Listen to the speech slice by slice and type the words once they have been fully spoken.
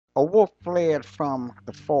A wolf fled from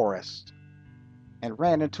the forest and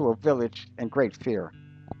ran into a village in great fear.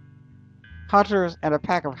 Hunters and a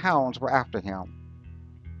pack of hounds were after him.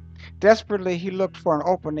 Desperately, he looked for an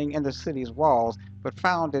opening in the city's walls, but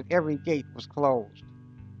found that every gate was closed.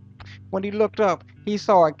 When he looked up, he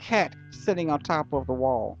saw a cat sitting on top of the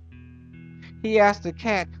wall. He asked the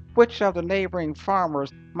cat which of the neighboring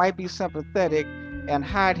farmers might be sympathetic and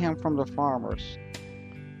hide him from the farmers.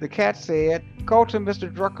 The cat said, "Go to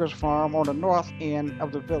Mr. Drucker's farm on the north end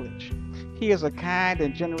of the village. He is a kind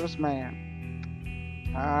and generous man."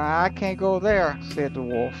 "I can't go there," said the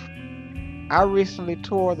wolf. "I recently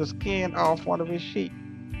tore the skin off one of his sheep."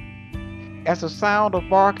 As the sound of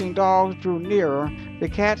barking dogs drew nearer, the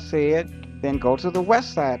cat said, "Then go to the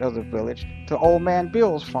west side of the village to Old Man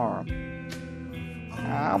Bill's farm."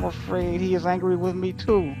 "I'm afraid he is angry with me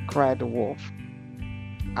too," cried the wolf.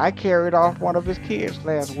 "I carried off one of his kids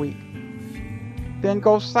last week." "Then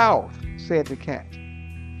go south," said the cat.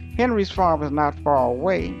 "Henry's farm is not far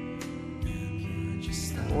away."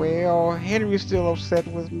 "Well, Henry's still upset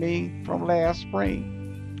with me from last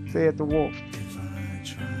spring," said the wolf.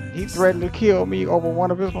 "He threatened to kill me over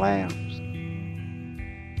one of his lambs."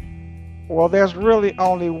 "Well, there's really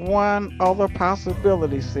only one other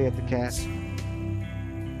possibility," said the cat.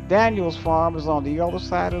 "Daniel's farm is on the other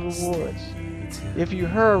side of the woods. If you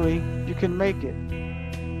hurry, you can make it."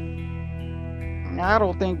 "I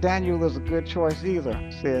don't think Daniel is a good choice either,"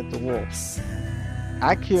 said the wolf.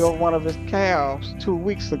 "I killed one of his calves 2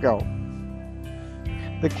 weeks ago."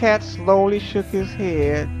 The cat slowly shook his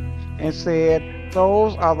head and said,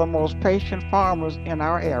 "Those are the most patient farmers in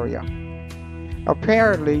our area.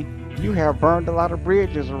 Apparently, you have burned a lot of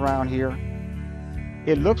bridges around here.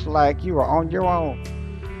 It looks like you are on your own.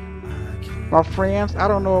 My friends, I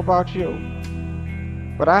don't know about you,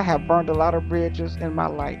 but I have burned a lot of bridges in my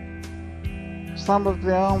life. Some of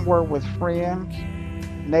them were with friends,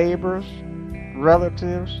 neighbors,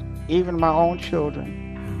 relatives, even my own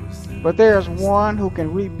children. But there is one who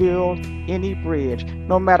can rebuild any bridge,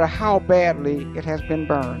 no matter how badly it has been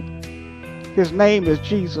burned. His name is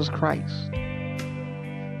Jesus Christ.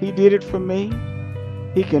 He did it for me.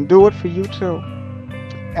 He can do it for you too.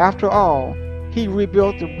 After all, he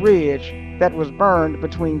rebuilt the bridge that was burned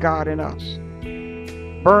between God and us.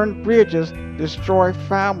 Burned bridges destroy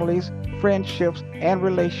families, friendships, and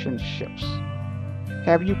relationships.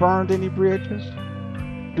 Have you burned any bridges?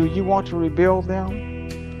 Do you want to rebuild them?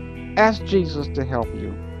 Ask Jesus to help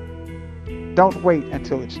you. Don't wait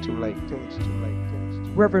until it's too late.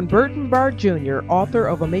 Reverend Burton Barr Jr., author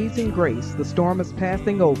of Amazing Grace, The Storm is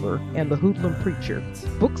Passing Over, and The Hoodlum Preacher.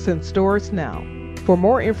 Books in stores now. For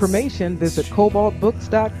more information, visit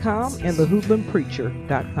cobaltbooks.com and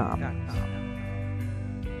thehoodlumpreacher.com.